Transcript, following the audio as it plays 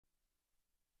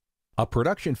A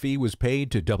production fee was paid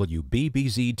to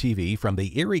WBBZ-TV from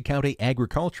the Erie County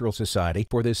Agricultural Society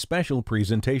for this special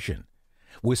presentation,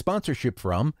 with sponsorship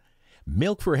from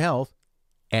Milk for Health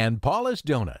and Paula's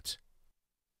Donuts.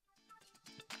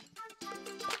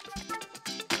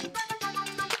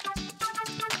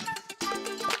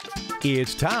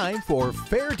 It's time for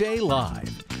Fair Day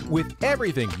Live, with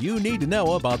everything you need to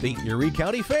know about the Erie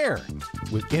County Fair,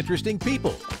 with interesting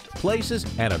people, places,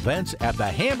 and events at the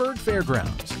Hamburg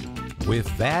Fairgrounds.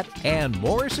 With that and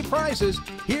more surprises,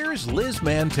 here's Liz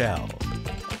Mantell.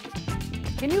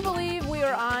 Can you believe we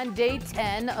are on day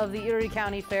 10 of the Erie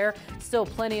County Fair? Still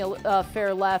plenty of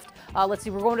fair left. Let's see,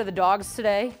 we're going to the dogs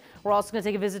today. We're also going to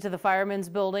take a visit to the Firemen's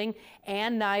Building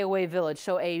and Weh Village.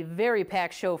 So a very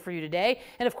packed show for you today.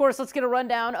 And of course, let's get a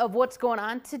rundown of what's going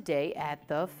on today at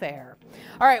the fair.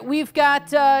 All right, we've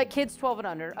got kids 12 and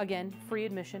under. Again, free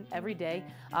admission every day.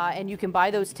 And you can buy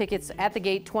those tickets at the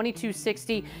gate,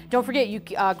 $22.60. Don't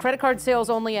forget, credit card sales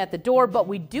only at the door, but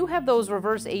we do have those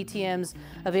reverse ATMs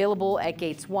available at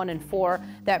gates 1 and 4.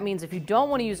 That means if you don't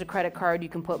want to use a credit card, you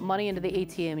can put money into the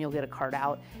ATM, you'll get a card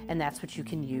out, and that's what you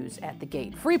can use at the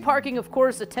gate. Free parking, of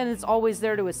course, attendants always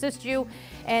there to assist you.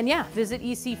 And yeah, visit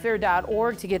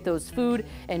ecfair.org to get those food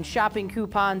and shopping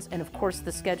coupons, and of course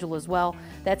the schedule as well.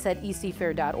 That's at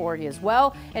ecfair.org as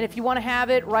well. And if you want to have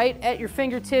it right at your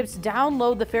fingertips,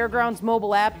 download the Fairgrounds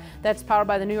mobile app. That's powered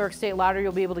by the New York State Lottery.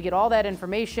 You'll be able to get all that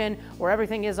information, where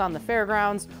everything is on the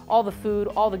fairgrounds, all the food,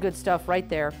 all the good stuff right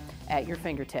there at your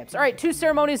fingertips. All right, 2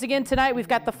 ceremonies again tonight. We've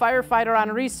got the firefighter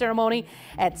honoree ceremony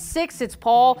at 6. It's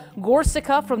Paul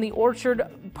Gorsica from the Orchard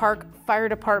Park Fire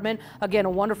Department. Again, a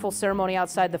wonderful ceremony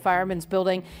outside the Firemen's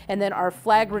Building. And then our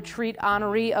flag retreat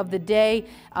honoree of the day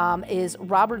is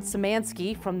Robert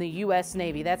Szymanski from the U.S.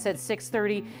 Navy. That's at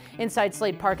 6:30 inside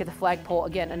Slade Park at the flagpole.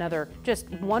 Again, another just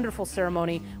wonderful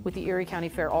ceremony with the Erie County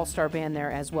Fair All-Star Band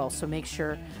there as well. So make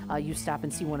sure you stop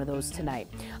and see one of those tonight.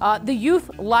 The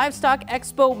Youth Livestock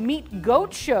Expo Meet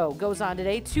Goat Show goes on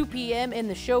today, 2 p.m. in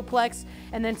the Showplex.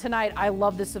 And then tonight, I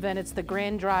love this event. It's the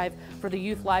Grand Drive for the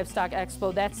Youth Livestock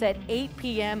Expo. That's at 8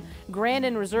 p.m. Grand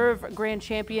and Reserve Grand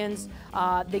Champions,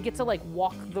 they get to like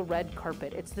walk the red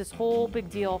carpet. It's this whole big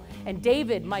deal. And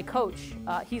David, my coach,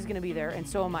 he's going to be there, and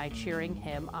so am I, cheering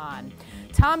him on.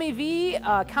 Tommy V,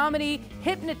 comedy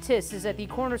hypnotist, is at the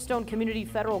Cornerstone Community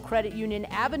Federal Credit Union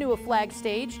Avenue of Flag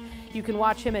stage. You can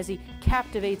watch him as he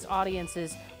captivates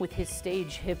audiences with his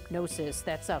stage hypnosis.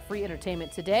 That's free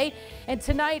entertainment today. And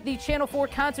tonight, the Channel 4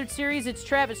 concert series, it's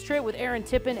Travis Tritt with Aaron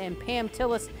Tippin and Pam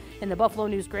Tillis in the Buffalo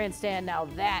News Grandstand. Now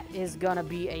that is gonna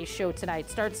be a show tonight.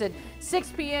 Starts at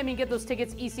 6 p.m. You can get those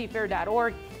tickets,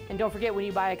 ecfair.org. And don't forget, when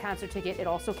you buy a concert ticket, it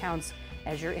also counts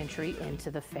as your entry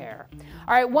into the fair.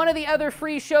 All right, one of the other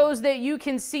free shows that you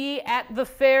can see at the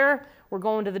fair, we're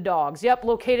going to the dogs. Yep,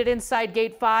 located inside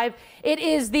Gate 5. It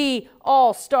is the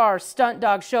All-Star Stunt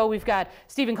Dog Show. We've got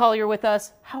Stephen Collier with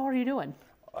us. How are you doing?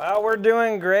 Well, we're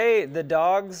doing great. The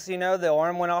dogs, you know, the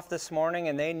alarm went off this morning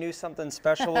and they knew something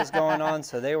special was going on,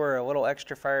 so they were a little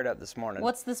extra fired up this morning.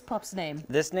 What's this pup's name?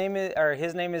 His name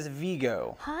is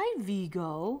Vigo. Hi,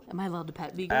 Vigo. Am I allowed to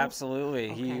pet Vigo?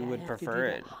 Absolutely. Okay, he would prefer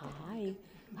it. Hi.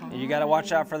 Hi. You got to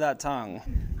watch out for that tongue.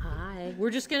 Hi.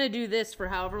 We're just going to do this for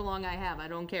however long I have. I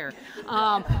don't care.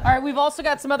 All right, we've also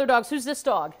got some other dogs. Who's this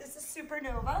dog? This is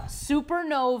Supernova.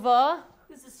 Supernova.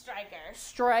 Who's a Striker?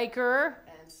 Striker.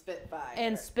 Spitfire.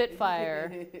 And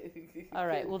Spitfire. All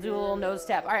right, we'll do a little nose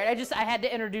tap. All right, I had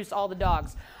to introduce all the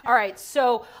dogs. All right,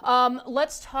 so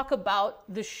let's talk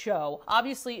about the show.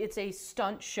 Obviously, it's a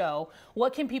stunt show.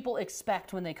 What can people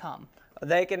expect when they come?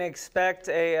 They can expect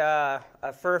a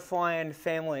fur-flying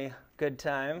family good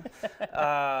time.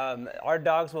 Our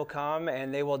dogs will come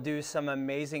and they will do some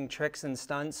amazing tricks and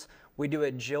stunts. We do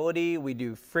agility, we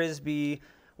do frisbee,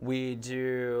 we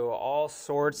do all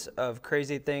sorts of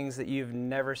crazy things that you've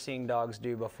never seen dogs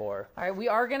do before. All right, we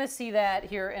are going to see that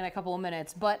here in a couple of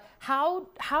minutes, but how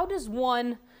does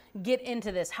one get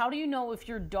into this? How do you know if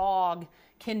your dog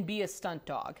can be a stunt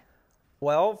dog?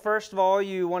 Well, first of all,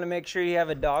 you want to make sure you have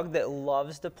a dog that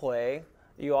loves to play.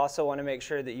 You also want to make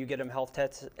sure that you get them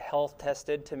health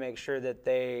tested to make sure that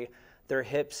their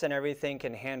hips and everything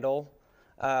can handle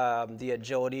the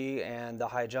agility and the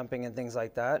high jumping and things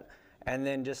like that. And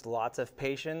then just lots of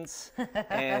patience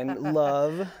and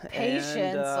love. Patience,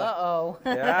 and,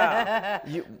 yeah.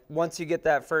 Once you get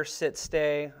that first sit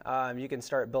stay, you can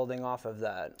start building off of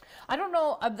that. I don't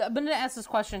know, I'm going to ask this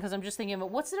question because I'm just thinking of it.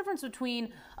 What's the difference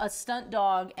between a stunt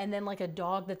dog and then like a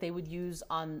dog that they would use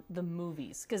on the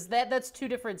movies? Because that's 2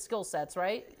 different skill sets,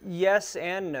 right? Yes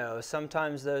and no.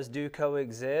 Sometimes those do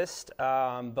coexist,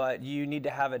 but you need to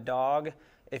have a dog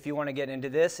if you want to get into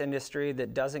this industry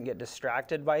that doesn't get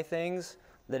distracted by things,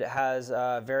 that it has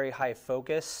very high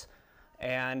focus.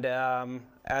 And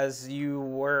as you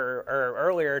were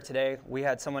earlier today, we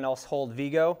had someone else hold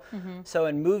Vigo. So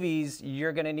in movies,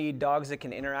 you're going to need dogs that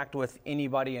can interact with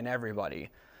anybody and everybody.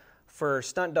 For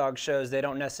stunt dog shows, they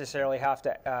don't necessarily have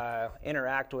to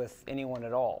interact with anyone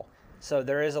at all. So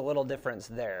there is a little difference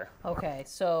there. Okay,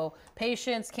 so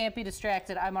patience, can't be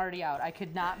distracted. I'm already out. I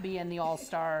could not be in the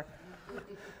all-star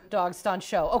dog stunt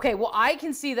show. Okay, well, I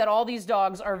can see that all these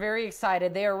dogs are very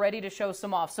excited. They are ready to show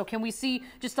some off. So can we see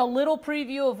just a little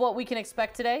preview of what we can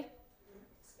expect today?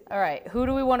 All right, who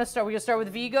do we want to start? We're going to start with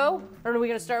Vigo, or are we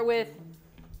going to start with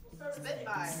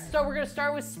Spitfire. So we're going to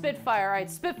start with Spitfire. All right,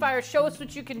 Spitfire, show us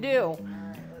what you can do.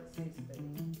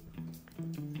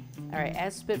 All right,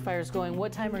 as Spitfire's going,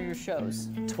 what time are your shows?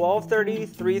 12:30,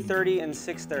 3:30, and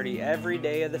 6:30 every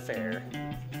day of the fair.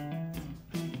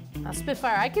 Now,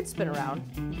 Spitfire, I could spin around.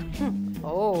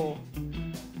 Oh.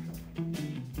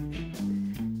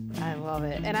 I love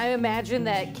it. And I imagine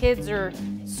that kids are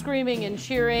screaming and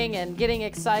cheering and getting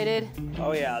excited.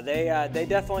 Oh yeah, they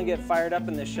definitely get fired up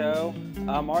in the show.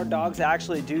 Our dogs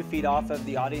actually do feed off of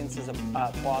the audience's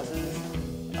applauses.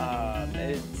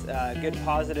 It's good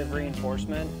positive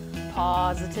reinforcement.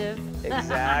 Positive.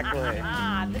 Exactly.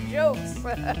 The jokes.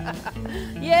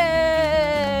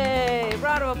 Yay!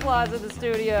 Round of applause in the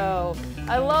studio.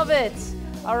 I love it.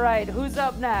 All right, who's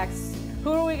up next?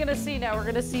 Who are we going to see now? We're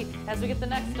going to see, as we get the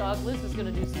next dog, Liz is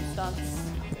going to do some stunts.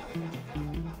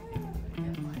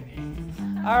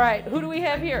 All right, who do we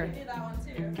have here? Do that one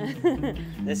too.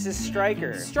 This is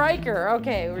Striker. Striker.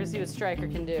 Okay, we're going to see what Striker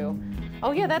can do.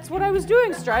 Oh yeah, that's what I was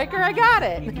doing, Striker. I got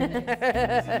it.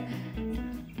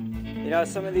 You know,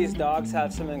 some of these dogs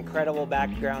have some incredible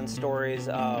background stories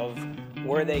of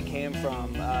where they came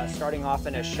from, starting off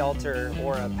in a shelter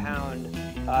or a pound,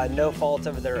 no fault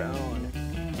of their own.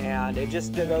 And it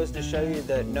just goes to show you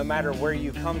that no matter where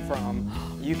you come from,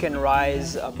 you can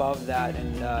rise above that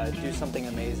and do something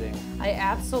amazing. I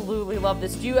absolutely love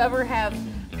this. Do you ever have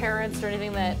parents or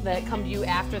anything that come to you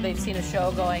after they've seen a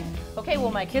show going, okay, well,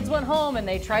 my kids went home and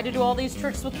they tried to do all these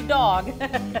tricks with the dog?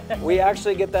 We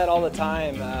actually get that all the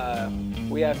time.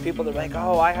 We have people that are like,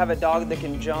 oh, I have a dog that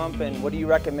can jump, and what do you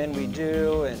recommend we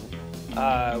do? And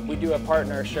we do a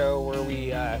partner show where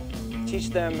we teach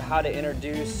them how to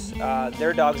introduce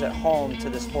their dogs at home to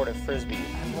the sport of Frisbee.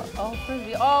 Oh,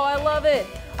 Frisbee. Oh, I love it.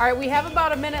 All right, we have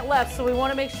about a minute left, so we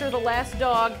want to make sure the last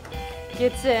dog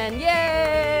gets in.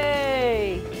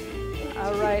 Yay!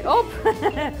 All right. Oh,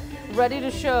 ready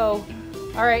to show.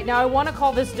 All right, now I want to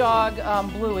call this dog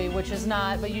Bluey, which is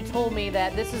not, but you told me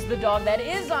that this is the dog that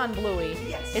is on Bluey.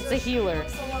 Yes. It's a healer.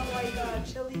 Looks a lot like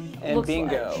Chili. And Looks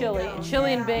Bingo. like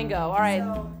Chili and Bingo. All right,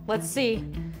 let's see.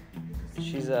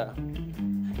 She's a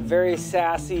very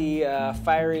sassy,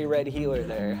 fiery red heeler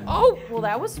there. Oh, well,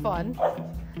 that was fun.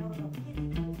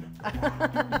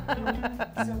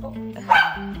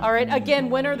 All right,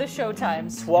 again, when are the show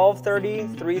times?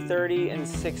 12:30, 3:30, and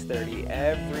 6:30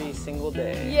 every single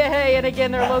day. Yay, and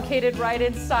again, they're located right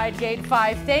inside Gate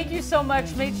 5. Thank you so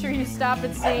much. Make sure you stop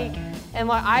and see. And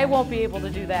I won't be able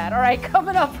to do that. All right,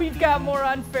 coming up, we've got more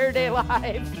on Fair Day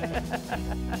Live.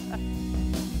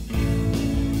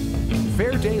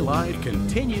 Fair Day Live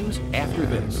continues after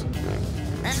this.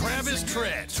 Travis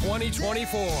Tritt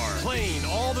 2024. Playing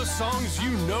all the songs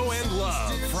you know and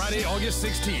love. Friday, August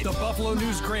 16th, the Buffalo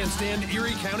News Grandstand,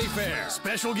 Erie County Fair.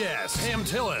 Special guests, Pam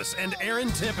Tillis and Aaron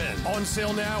Tippin. On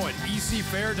sale now at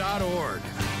ecfair.org.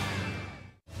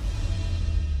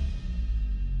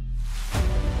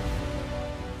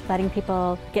 Letting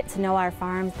people get to know our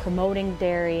farms, promoting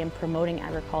dairy and promoting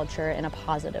agriculture in a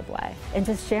positive way. And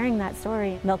just sharing that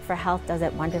story. Milk for Health does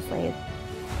it wonderfully.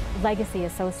 Legacy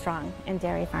is so strong in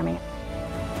dairy farming.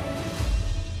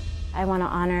 I want to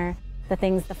honor the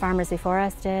things the farmers before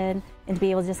us did and to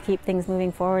be able to just keep things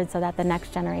moving forward so that the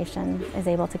next generation is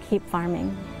able to keep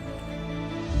farming.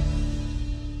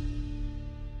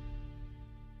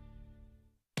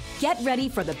 Get ready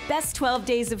for the best 12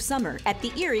 days of summer at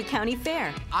the Erie County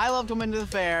Fair. I love coming to the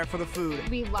fair for the food.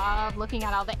 We love looking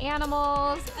at all the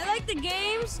animals. I like the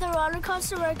games, the roller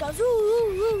coaster where it goes woo,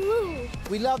 woo, woo, woo.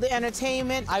 We love the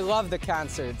entertainment. I love the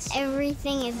concerts.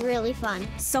 Everything is really fun.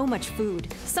 So much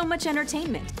food, so much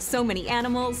entertainment, so many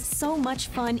animals, so much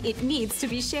fun, it needs to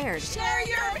be shared. Share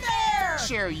your fair!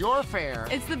 Share your fair.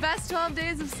 It's the best 12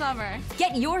 days of summer.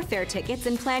 Get your fair tickets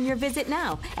and plan your visit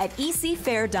now at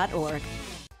ecfair.org.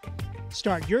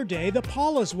 Start your day the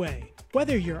Paula's way.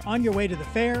 Whether you're on your way to the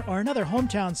fair or another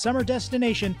hometown summer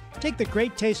destination, take the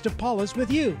great taste of Paula's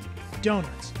with you.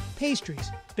 Donuts,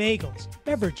 pastries, bagels,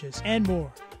 beverages, and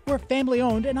more. We're family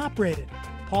owned and operated.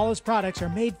 Paula's products are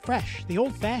made fresh, the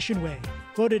old-fashioned way.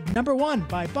 Voted #1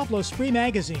 by Buffalo Spree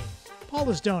Magazine.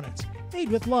 Paula's Donuts, made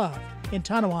with love in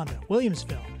Tonawanda,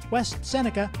 Williamsville, West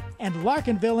Seneca, and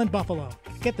Larkinville in Buffalo.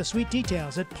 Get the sweet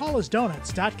details at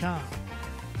paulasdonuts.com.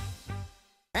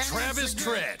 Travis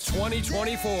Tritt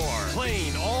 2024.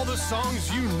 Playing all the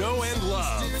songs you know and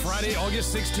love. Friday,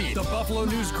 August 16th, the Buffalo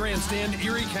News Grandstand,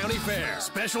 Erie County Fair.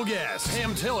 Special guests,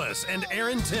 Pam Tillis and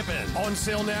Aaron Tippin. On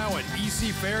sale now at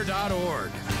ecfair.org.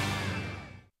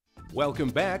 Welcome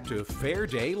back to Fair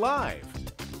Day Live.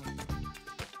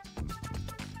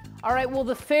 All right, well,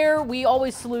 the fair, we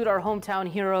always salute our hometown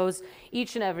heroes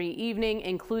each and every evening,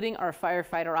 including our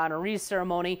firefighter honoree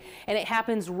ceremony. And it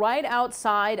happens right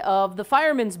outside of the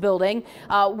Firemen's Building,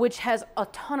 which has a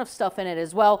ton of stuff in it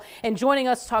as well. And joining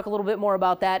us to talk a little bit more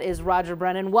about that is Roger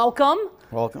Brennan. Welcome.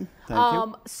 Welcome. Thank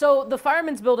you. So the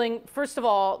Firemen's Building, first of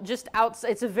all, just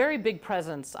outside, it's a very big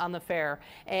presence on the fair.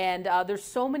 And there's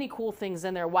so many cool things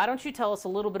in there. Why don't you tell us a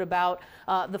little bit about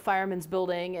the Firemen's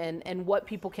Building and what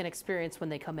people can experience when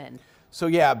they come in? So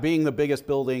yeah, being the biggest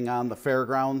building on the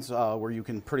fairgrounds, where you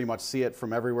can pretty much see it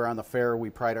from everywhere on the fair, we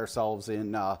pride ourselves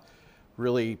in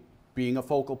really being a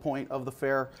focal point of the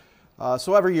fair.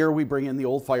 So every year we bring in the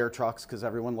old fire trucks because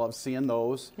everyone loves seeing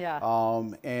those. Yeah.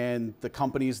 And the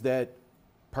companies that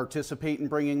participate in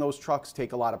bringing those trucks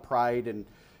take a lot of pride in,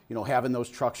 having those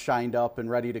trucks shined up and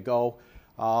ready to go.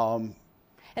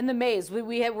 And the maze,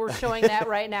 we're showing that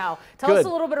right now. Tell us a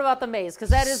little bit about the maze, because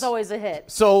that is always a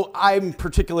hit. So I'm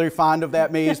particularly fond of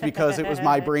that maze because it was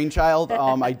my brainchild.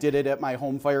 I did it at my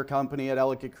home fire company at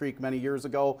Ellicott Creek many years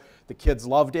ago. The kids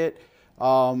loved it.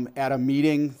 At a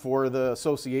meeting for the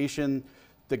association,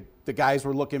 the guys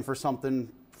were looking for something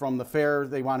from the fair.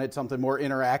 They wanted something more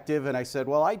interactive, and I said,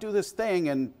 well, I do this thing,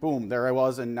 and boom, there I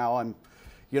was, and now I'm,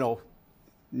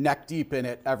 neck deep in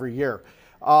it every year.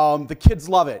 The kids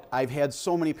love it. I've had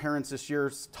so many parents this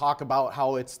year talk about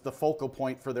how it's the focal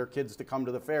point for their kids to come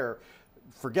to the fair.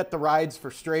 Forget the rides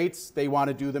for straights. They want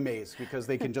to do the maze because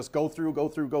they can just go through, go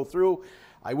through, go through.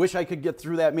 I wish I could get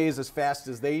through that maze as fast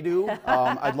as they do.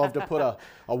 I'd love to put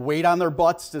a weight on their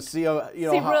butts to see,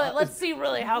 let's see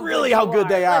how good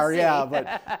they are.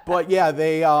 Yeah, but yeah,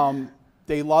 they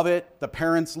love it. The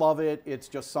parents love it. It's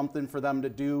just something for them to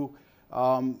do.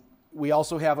 We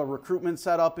also have a recruitment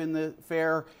set up in the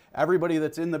fair. Everybody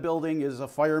that's in the building is a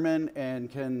fireman and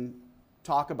can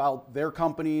talk about their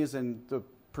companies and the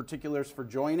particulars for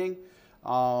joining,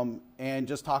 and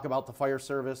just talk about the fire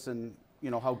service and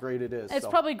how great it is. It's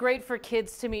probably great for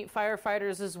kids to meet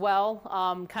firefighters as well,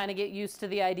 kind of get used to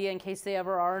the idea in case they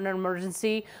ever are in an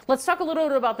emergency. Let's talk a little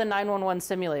bit about the 911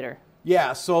 simulator.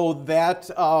 Yeah, so that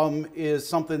is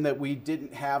something that we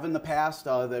didn't have in the past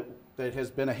that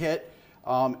has been a hit.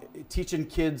 Teaching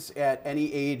kids at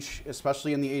any age,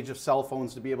 especially in the age of cell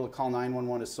phones, to be able to call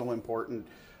 911 is so important.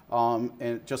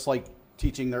 And just like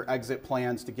teaching their exit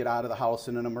plans to get out of the house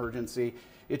in an emergency,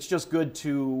 it's just good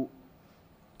to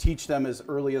teach them as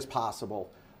early as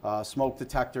possible. Smoke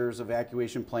detectors,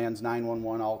 evacuation plans,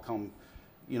 911 all come,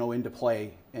 into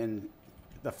play. And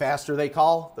the faster they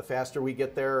call, the faster we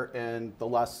get there, and the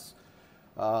less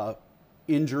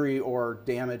injury or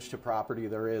damage to property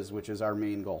there is, which is our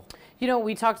main goal.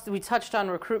 We touched on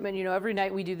recruitment. Every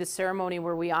night we do this ceremony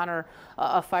where we honor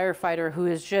a firefighter who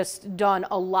has just done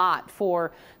a lot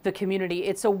for the community.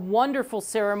 It's a wonderful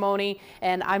ceremony,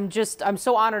 and I'm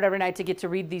so honored every night to get to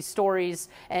read these stories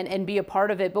and be a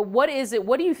part of it. But what is it?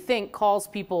 What do you think calls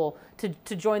people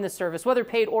to join the service, whether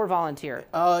paid or volunteer?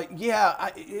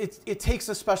 It takes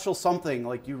a special something.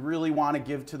 Like, you really want to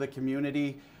give to the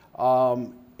community.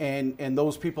 And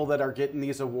those people that are getting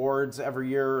these awards every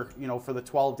year, for the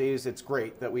 12 days, it's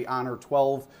great that we honor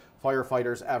 12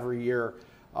 firefighters every year.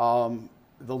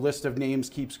 The list of names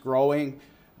keeps growing.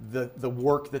 The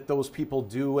work that those people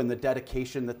do and the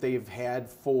dedication that they've had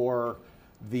for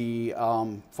the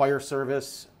fire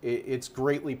service, it's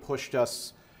greatly pushed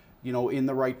us, in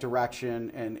the right direction,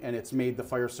 and it's made the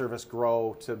fire service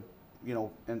grow to,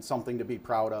 and something to be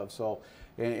proud of. So.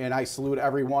 And I salute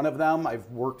every one of them. I've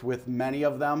worked with many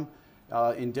of them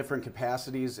in different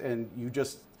capacities, and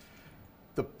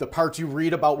the parts you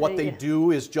read about what they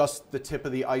do is just the tip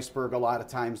of the iceberg a lot of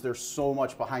times. There's so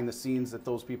much behind the scenes that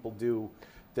those people do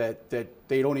that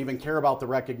they don't even care about the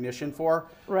recognition for.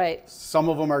 Right. Some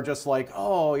of them are just like,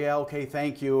 oh yeah, okay,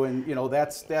 thank you, and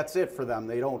that's it for them.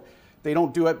 They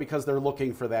don't do it because they're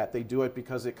looking for that. They do it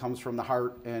because it comes from the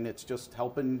heart, and it's just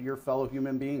helping your fellow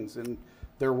human beings and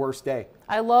their worst day.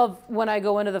 I love when I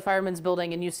go into the Firemen's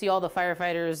Building and you see all the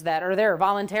firefighters that are there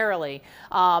voluntarily,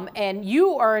 and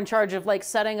you are in charge of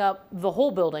setting up the whole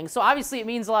building. So obviously it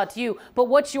means a lot to you, but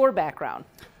what's your background?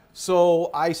 So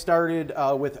I started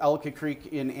with Ellicott Creek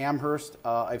in Amherst.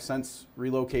 I've since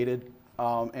relocated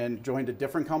and joined a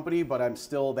different company, but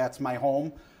that's my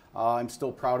home. I'm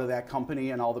still proud of that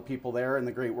company and all the people there and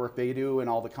the great work they do and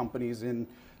all the companies in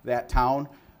that town.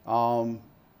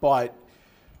 But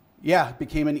yeah,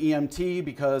 became an EMT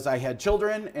because I had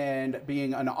children, and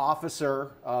being an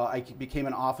officer, I became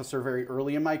an officer very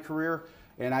early in my career.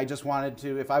 And I just wanted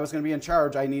to, if I was going to be in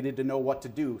charge, I needed to know what to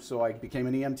do. So I became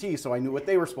an EMT, so I knew what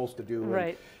they were supposed to do. Right.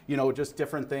 And, you know, just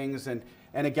different things. And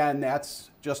again, that's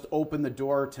just opened the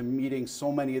door to meeting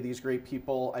so many of these great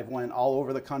people. I've went all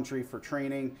over the country for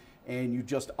training, and you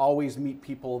just always meet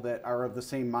people that are of the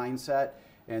same mindset.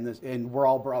 And we're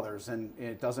all brothers. And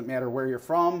it doesn't matter where you're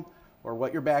from or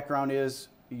what your background is,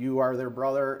 you are their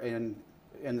brother. And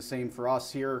the same for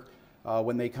us here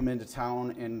when they come into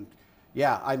town. And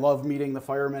yeah, I love meeting the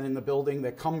firemen in the building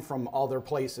that come from other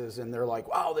places, and they're like,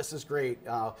 wow, this is great.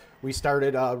 We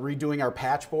started redoing our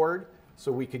patch board so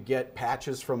we could get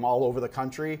patches from all over the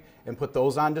country and put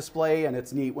those on display, and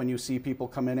it's neat when you see people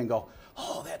come in and go,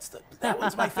 oh, that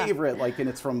one's my favorite, like, and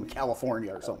it's from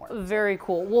California or somewhere. Very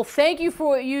cool. Well, thank you for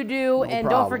what you do, No and problem.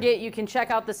 don't forget, you can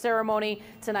check out the ceremony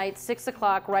tonight, 6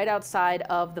 o'clock, right outside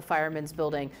of the Firemen's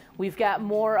Building. We've got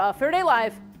more Fair Day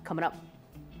Live coming up.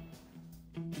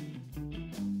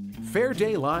 Fair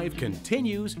Day Live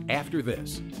continues after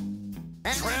this.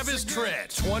 Travis Tritt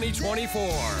 2024.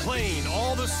 Playing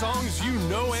all the songs you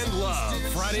know and love.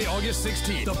 Friday, August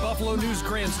 16th, the Buffalo News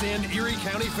Grandstand, Erie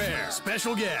County Fair.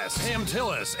 Special guests, Pam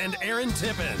Tillis and Aaron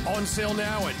Tippin. On sale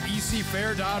now at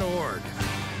ecfair.org.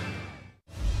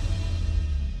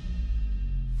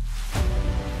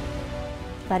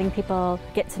 Letting people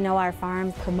get to know our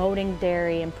farms, promoting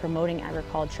dairy and promoting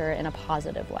agriculture in a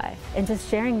positive way. And just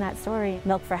sharing that story.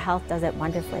 Milk for Health does it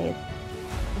wonderfully.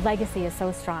 Legacy is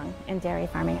so strong in dairy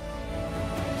farming.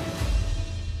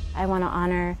 I want to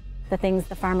honor the things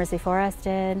the farmers before us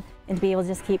did and to be able to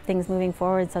just keep things moving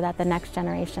forward so that the next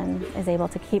generation is able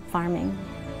to keep farming.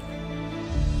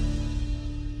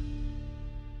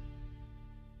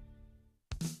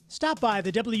 Stop by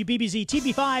the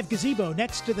WBBZ-TV 5 gazebo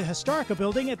next to the Historical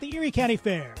Building at the Erie County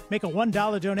Fair. Make a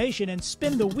 $1 donation and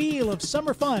spin the wheel of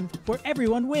summer fun where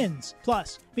everyone wins.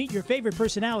 Plus, meet your favorite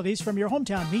personalities from your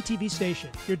hometown MeTV station.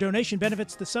 Your donation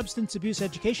benefits the substance abuse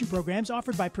education programs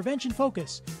offered by Prevention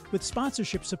Focus, with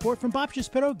sponsorship support from Babcia's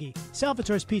Pierogi,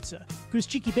 Salvatore's Pizza,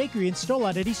 Grusciki Bakery and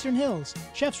Stolad at Eastern Hills,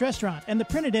 Chef's Restaurant, and The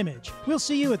Printed Image. We'll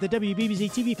see you at the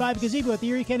WBBZ-TV 5 gazebo at the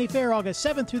Erie County Fair August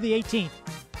 7th through the 18th.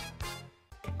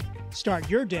 Start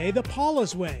your day the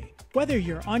Paula's way. Whether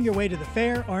you're on your way to the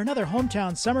fair or another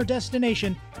hometown summer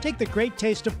destination, take the great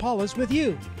taste of Paula's with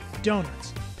you.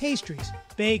 Donuts, pastries,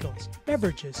 bagels,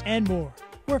 beverages, and more.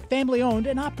 We're family owned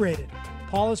and operated.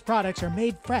 Paula's products are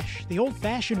made fresh, the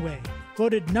old-fashioned way.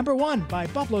 Voted #1 by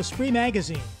Buffalo Spree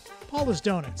Magazine. Paula's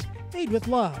Donuts, made with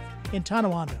love, in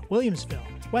Tonawanda, Williamsville,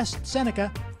 West Seneca,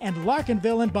 and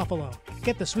Larkinville and Buffalo.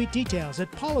 Get the sweet details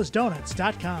at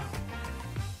paulasdonuts.com.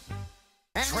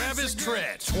 Travis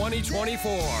Tritt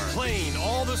 2024. Playing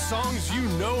all the songs you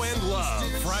know and love.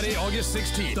 Friday, August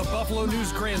 16th, the Buffalo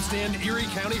News Grandstand, Erie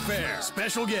County Fair.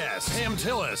 Special guests, Pam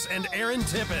Tillis and Aaron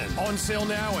Tippin. On sale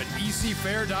now at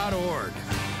ecfair.org.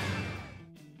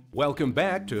 Welcome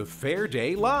back to Fair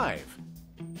Day Live.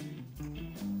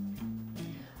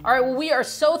 All right, well, we are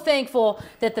so thankful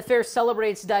that the fair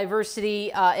celebrates diversity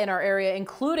in our area,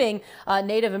 including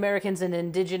Native Americans and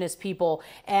Indigenous people.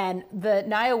 And the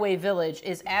Weh Village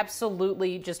is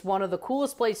absolutely just one of the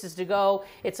coolest places to go.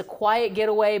 It's a quiet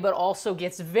getaway, but also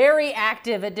gets very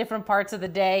active at different parts of the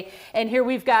day. And here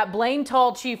we've got Blaine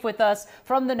Tallchief with us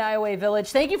from the Weh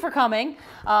Village. Thank you for coming.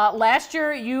 Last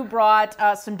year you brought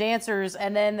some dancers,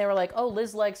 and then they were like, oh,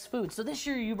 Liz likes food. So this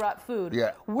year you brought food.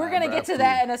 Yeah. We're going to get to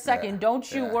that in a second. Yeah.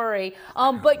 Don't you worry.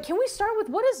 But can we start with,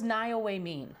 what does Weh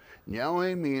mean?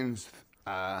 Weh means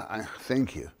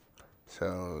thank you.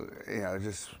 So,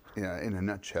 just, in a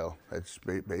nutshell, that's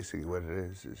basically what it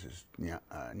is. It's just Weh.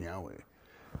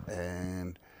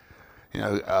 And,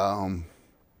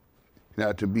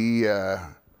 to be,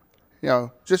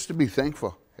 just to be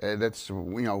thankful. That's,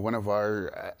 one of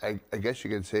our, I guess you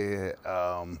could say,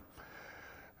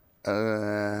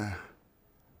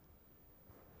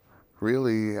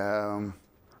 really,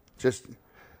 just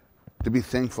to be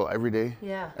thankful every day.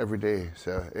 Yeah. Every day.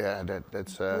 So yeah,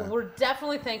 that's. Well, we're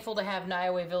definitely thankful to have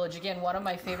Weh Village again. One of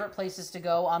my favorite places to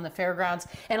go on the fairgrounds,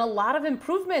 and a lot of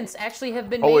improvements actually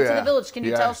have been made to the village. Can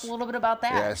you tell us a little bit about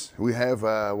that? Yes, we have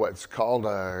what's called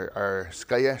our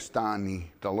Skayestani,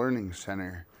 the Learning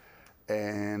Center,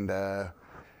 and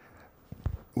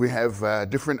we have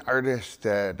different artists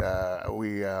that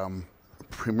we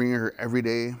premiere every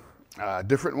day.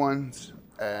 different ones,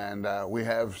 and we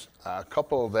have a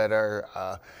couple that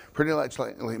are pretty much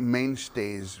like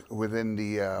mainstays within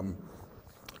the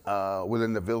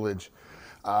village.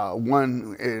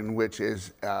 One in which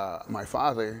is my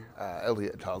father,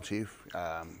 Elliot Tallchief.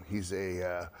 He's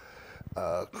a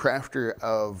crafter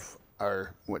of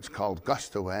our what's called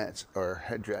gustowats, or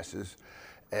headdresses,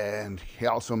 and he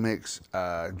also makes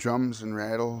drums and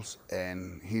rattles,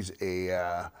 and he's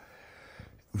a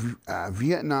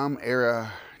Vietnam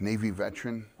era Navy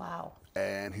veteran. Wow.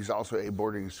 And he's also a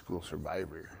boarding school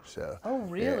survivor. So. Oh,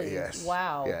 really? Yes.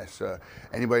 Wow. Yes. So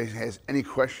anybody has any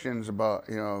questions about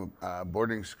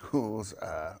boarding schools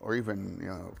or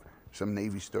even some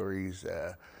Navy stories.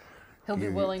 He'll be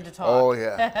willing to talk. Oh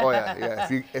yeah. Oh yeah.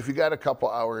 Yeah. If you got a couple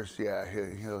hours, yeah,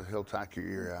 he'll talk your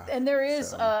ear out. And there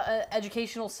is an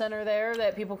educational center there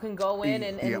that people can go in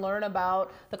and learn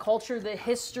about the culture, the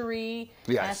history,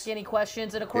 ask any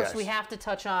questions, and of course we have to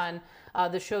touch on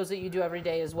the shows that you do every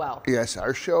day as well. Yes,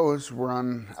 our shows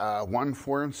run 1,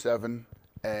 4, and 7,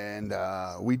 and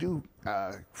we do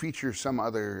feature some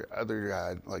other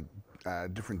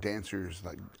different dancers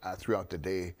throughout the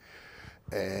day,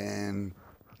 and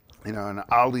and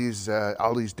all these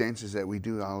dances that we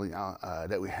do,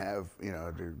 that we have,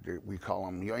 we call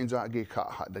them Yoinzage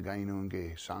Kat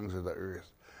Dagainunge, songs of the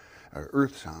earth, or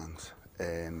earth songs,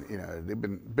 and they've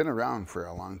been around for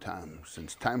a long time,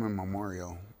 since time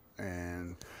immemorial.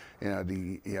 And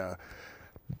the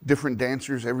different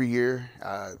dancers every year,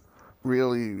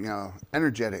 really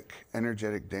energetic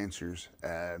dancers.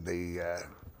 They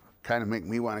kind of make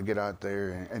me want to get out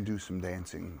there and do some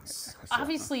dancing. So.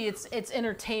 Obviously, it's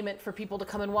entertainment for people to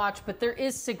come and watch, but there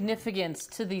is significance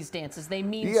to these dances. They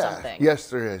mean something.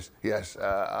 Yes, there is. Yes,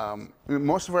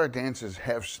 most of our dances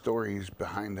have stories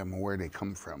behind them, where they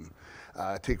come from.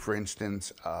 Take for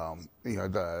instance, our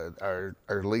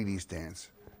ladies dance.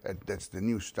 That's the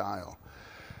new style.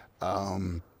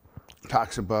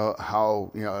 Talks about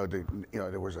how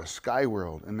there was a sky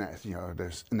world, and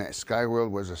that sky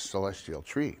world was a celestial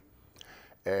tree,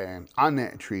 and on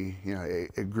that tree,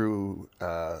 it grew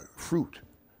fruit,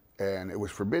 and it was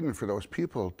forbidden for those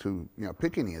people to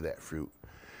pick any of that fruit.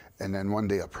 And then one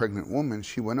day, a pregnant woman,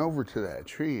 she went over to that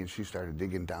tree and she started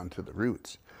digging down to the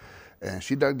roots, and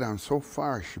she dug down so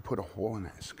far she put a hole in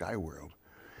that sky world.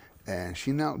 And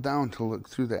she knelt down to look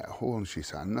through that hole, and she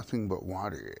saw nothing but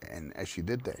water. And as she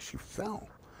did that, she fell.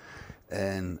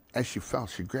 And as she fell,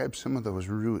 she grabbed some of those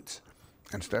roots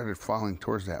and started falling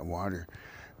towards that water.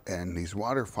 And these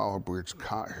waterfowl birds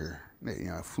caught her. They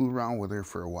flew around with her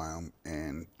for a while,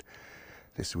 and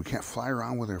they said, "We can't fly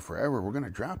around with her forever. We're going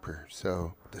to drop her."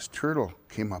 So this turtle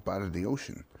came up out of the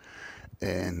ocean,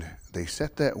 and they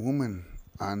set that woman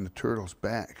on the turtle's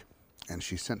back, and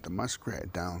she sent the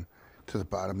muskrat down to the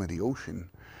bottom of the ocean,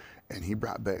 and he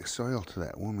brought back soil to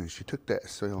that woman. She took that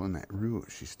soil and that root.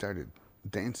 She started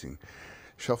dancing,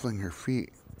 shuffling her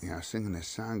feet, singing this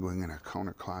song, going in a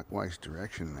counterclockwise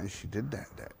direction. And as she did that,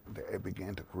 it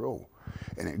began to grow,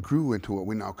 and it grew into what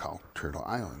we now call Turtle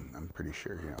Island. I'm pretty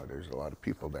sure there's a lot of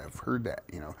people that have heard that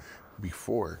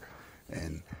before,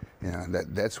 and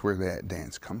that's where that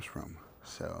dance comes from.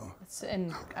 So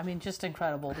just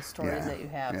incredible, the stories that you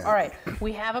have. Yeah. All right,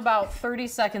 we have about 30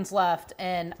 seconds left,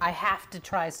 and I have to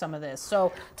try some of this.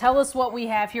 So tell us what we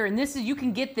have here, and you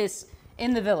can get this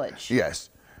in the village. Yes.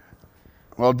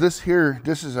 Well, this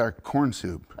is our corn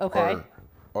soup. Okay.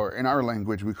 Or in our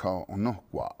language we call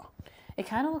onokwa. It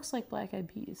kind of looks like black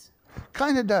eyed peas.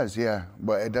 Kind of does, yeah,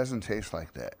 but it doesn't taste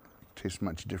like that. It tastes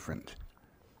much different.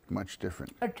 Much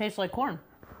different. It tastes like corn.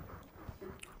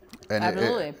 And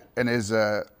absolutely. And is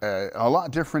a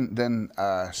lot different than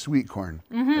sweet corn.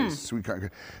 Mm-hmm. Sweet corn.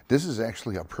 This is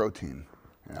actually a protein.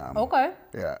 Okay.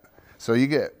 Yeah. So you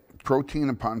get protein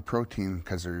upon protein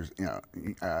because there's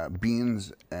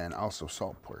beans and also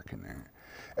salt pork in there.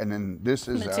 And then this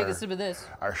is take a sip of this.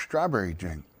 Our strawberry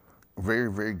drink. Very,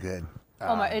 very good.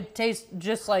 It tastes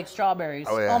just like strawberries.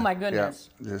 Oh, yeah. Oh my goodness.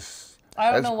 Yeah. I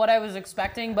don't know what I was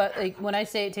expecting, but when I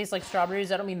say it tastes like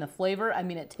strawberries, I don't mean the flavor. I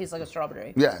mean it tastes like a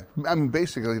strawberry. Yeah, I mean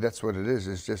basically that's what it is.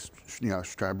 It's just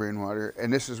strawberry and water,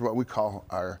 and this is what we call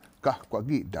our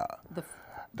kahkwagita,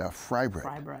 the fry bread.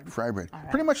 Fry bread. Right.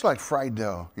 Pretty much like fried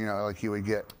dough, like you would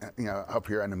get up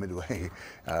here on the Midway.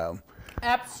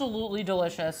 Absolutely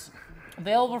delicious.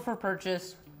 Available for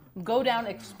purchase. Go down,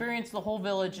 experience the whole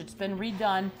village. It's been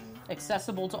redone.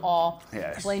 Accessible to all.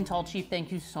 Yes. Blaine Tallchief,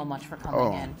 thank you so much for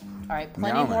coming in. All right,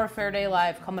 plenty more Fair Day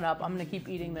Live coming up. I'm going to keep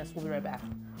eating this. We'll be right back.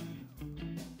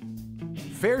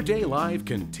 Fair Day Live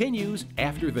continues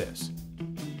after this.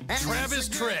 Travis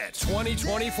Tritt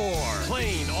 2024.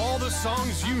 Playing all the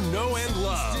songs you know and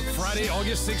love. Friday,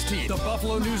 August 16th, the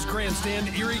Buffalo News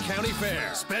Grandstand, Erie County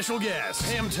Fair. Special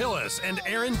guests, Pam Tillis and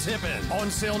Aaron Tippin. On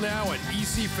sale now at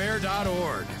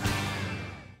ecfair.org.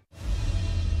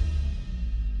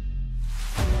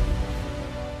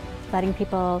 Letting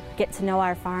people get to know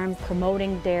our farms,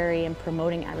 promoting dairy and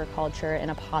promoting agriculture in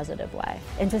a positive way.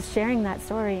 And just sharing that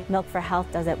story, Milk for Health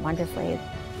does it wonderfully.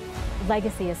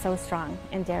 Legacy is so strong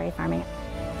in dairy farming.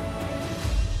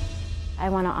 I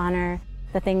want to honor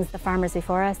the things the farmers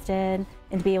before us did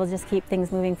and to be able to just keep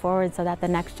things moving forward so that the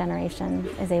next generation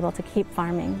is able to keep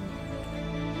farming.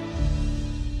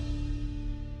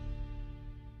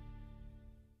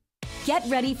 Get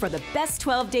ready for the best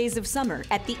 12 days of summer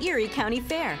at the Erie County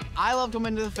Fair. I love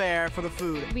coming to the fair for the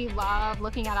food. We love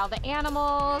looking at all the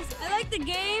animals. I like the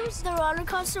games, the roller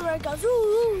coaster where it goes, ooh,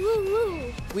 ooh, ooh,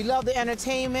 ooh. We love the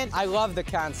entertainment. I love the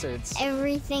concerts.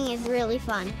 Everything is really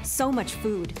fun. So much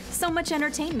food, so much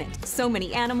entertainment, so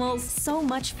many animals, so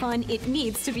much fun, it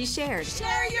needs to be shared.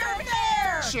 Share your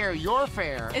fair! Share your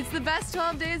fair. It's the best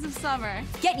 12 days of summer.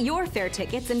 Get your fair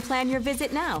tickets and plan your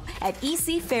visit now at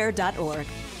ecfair.org.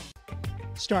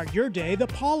 Start your day the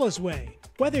Paula's way.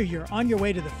 Whether you're on your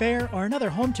way to the fair or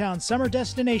another hometown summer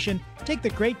destination, take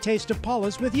the great taste of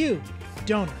Paula's with you.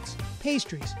 Donuts,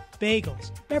 pastries,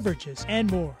 bagels, beverages,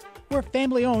 and more. We're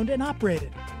family owned and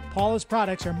operated. Paula's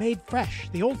products are made fresh,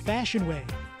 the old-fashioned way.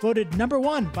 Voted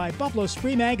 #1 by Buffalo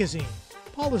Spree Magazine.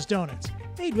 Paula's Donuts,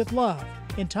 made with love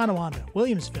in Tonawanda,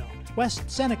 Williamsville, West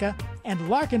Seneca, and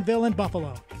Larkinville in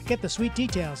Buffalo. Get the sweet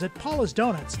details at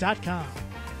paulasdonuts.com.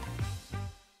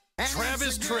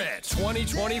 Travis Tritt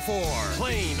 2024.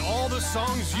 Playing all the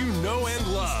songs you know and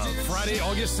love. Friday,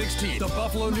 August 16th, the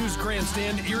Buffalo News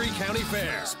Grandstand, Erie County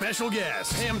Fair. Special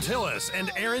guests, Pam Tillis and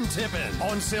Aaron Tippin.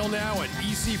 On sale now at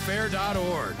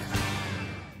ecfair.org.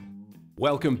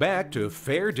 Welcome back to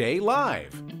Fair Day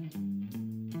Live.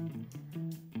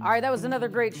 All right, that was another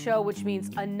great show, which means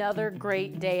another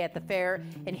great day at the fair.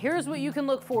 And here's what you can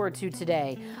look forward to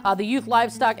today. The Youth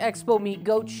Livestock Expo Meet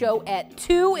Goat Show at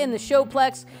 2 in the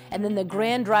Showplex, and then the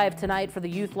Grand Drive tonight for the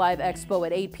Youth Live Expo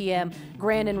at 8 p.m.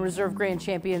 Grand and Reserve Grand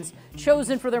Champions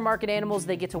chosen for their market animals.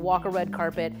 They get to walk a red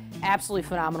carpet. Absolutely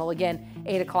phenomenal. Again,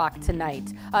 8 o'clock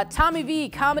tonight. Tommy V,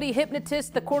 comedy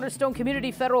hypnotist, the Cornerstone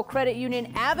Community Federal Credit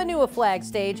Union Avenue of Flag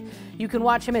stage. You can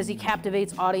watch him as he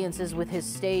captivates audiences with his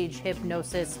stage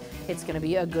hypnosis. It's going to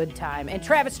be a good time. And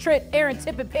Travis Tritt, Aaron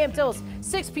Tippin, Pam Tillis,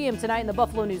 6 p.m. tonight in the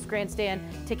Buffalo News Grandstand.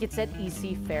 Tickets at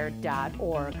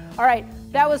ecfair.org. All right,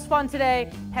 that was fun today.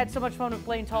 Had so much fun with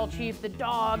Blaine Tallchief, the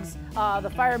dogs,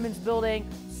 the firemen's building.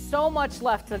 So much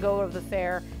left to go over the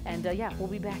fair. And yeah, we'll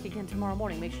be back again tomorrow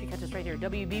morning. Make sure you catch us right here,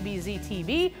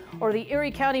 WBBZ-TV or the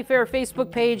Erie County Fair Facebook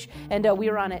page. And we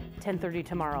are on at 10:30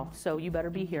 tomorrow. So you better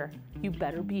be here. You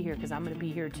better be here because I'm going to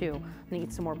be here too. I'm going to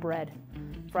eat some more bread,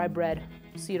 fried bread.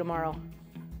 See you tomorrow.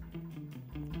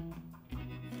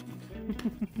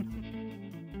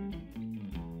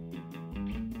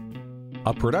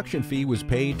 A production fee was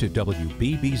paid to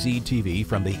WBBZ-TV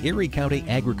from the Erie County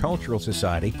Agricultural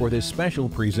Society for this special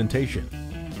presentation,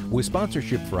 with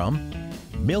sponsorship from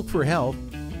Milk for Health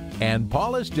and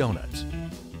Paula's Donuts.